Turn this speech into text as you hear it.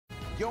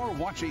You're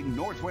watching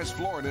Northwest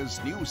Florida's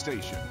news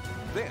station.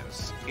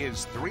 This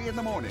is 3 in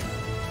the morning.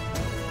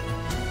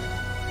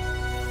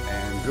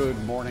 And good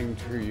morning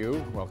to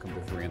you. Welcome to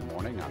 3 in the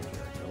morning. I'm Jerry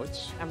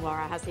Phillips. I'm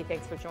Laura Hussey.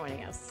 Thanks for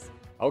joining us.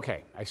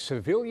 Okay, a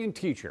civilian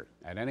teacher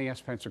at NAS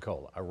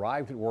Pensacola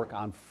arrived at work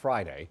on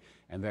Friday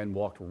and then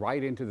walked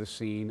right into the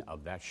scene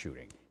of that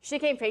shooting. She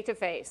came face to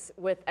face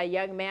with a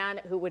young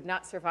man who would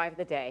not survive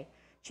the day.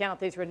 Channel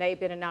 3's Renee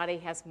Beninate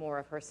has more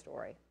of her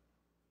story.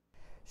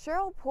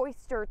 Cheryl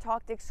Poyster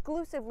talked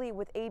exclusively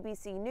with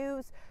ABC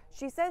News.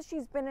 She says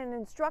she's been an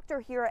instructor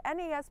here at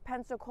NAS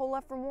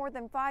Pensacola for more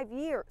than 5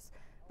 years.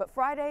 But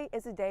Friday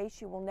is a day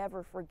she will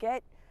never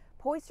forget.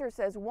 Poyster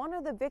says one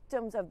of the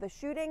victims of the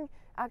shooting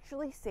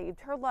actually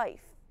saved her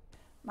life.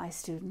 My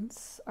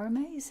students are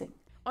amazing.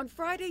 On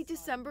Friday,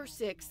 December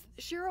 6th,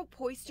 Cheryl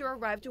Poyster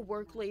arrived to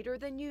work later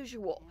than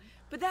usual.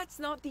 But that's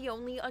not the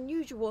only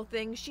unusual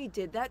thing she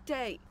did that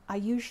day. I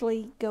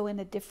usually go in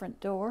a different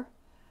door,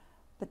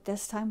 but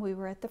this time we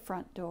were at the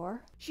front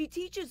door. She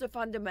teaches a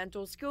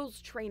fundamental skills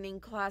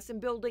training class in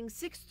building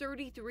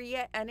 633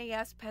 at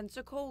NAS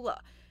Pensacola.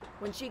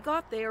 When she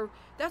got there,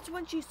 that's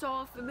when she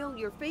saw a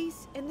familiar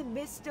face in the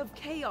midst of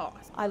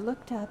chaos. I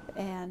looked up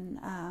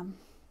and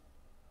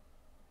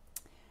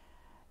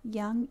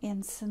young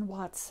Ensign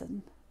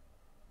Watson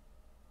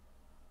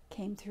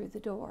came through the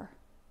door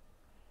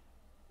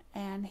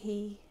and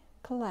he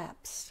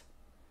collapsed.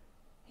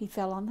 He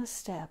fell on the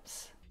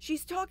steps.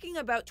 She's talking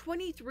about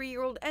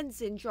 23-year-old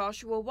Ensign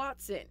Joshua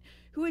Watson,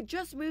 who had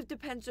just moved to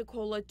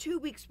Pensacola 2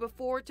 weeks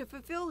before to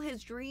fulfill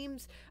his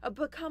dreams of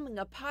becoming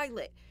a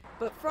pilot.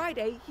 But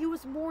Friday, he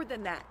was more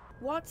than that.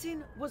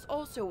 Watson was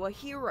also a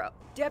hero.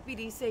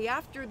 Deputies say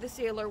after the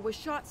sailor was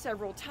shot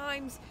several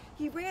times,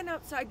 he ran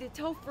outside to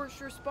tell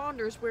first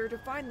responders where to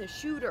find the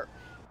shooter.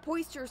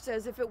 Poyster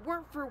says if it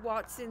weren't for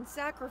Watson's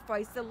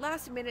sacrifice the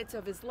last minutes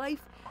of his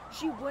life,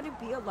 she wouldn't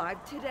be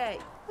alive today.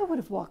 I would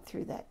have walked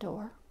through that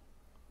door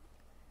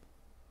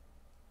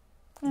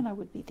and I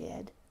would be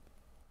dead.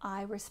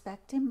 I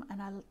respect him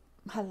and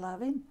I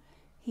love him.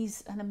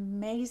 He's an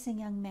amazing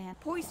young man.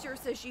 Poyster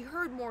says she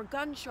heard more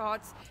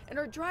gunshots and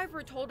her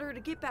driver told her to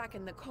get back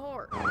in the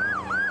car.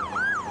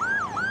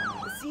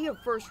 A sea of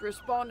first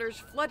responders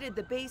flooded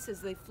the base as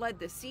they fled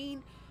the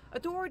scene.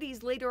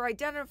 Authorities later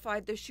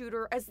identified the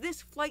shooter as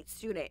this flight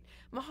student,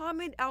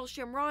 Mohammed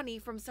Al-Shamrani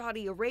from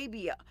Saudi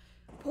Arabia.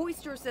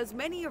 Poyster says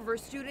many of her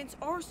students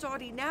are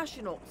Saudi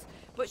nationals,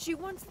 but she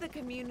wants the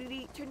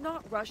community to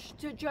not rush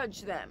to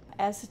judge them.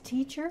 As a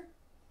teacher,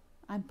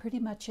 I'm pretty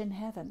much in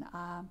heaven.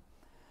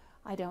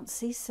 I don't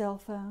see cell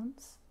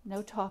phones,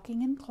 no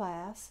talking in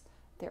class.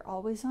 They're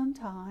always on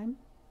time.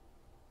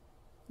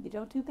 You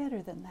don't do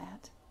better than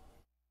that.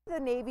 The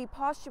Navy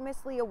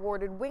posthumously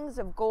awarded Wings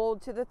of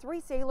Gold to the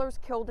 3 sailors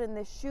killed in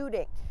this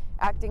shooting.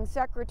 Acting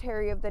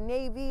Secretary of the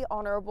Navy,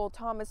 Honorable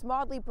Thomas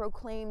Maudley,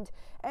 proclaimed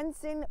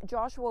Ensign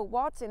Joshua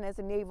Watson as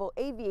a naval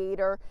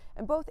aviator,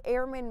 and both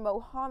Airman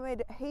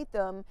Mohammed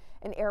Haytham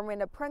and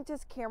Airman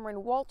Apprentice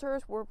Cameron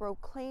Walters were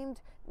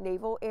proclaimed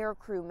naval air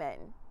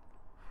crewmen.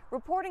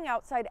 Reporting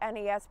outside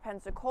NAS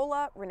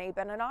Pensacola, Renee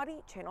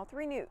Beninate, Channel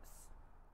 3 News.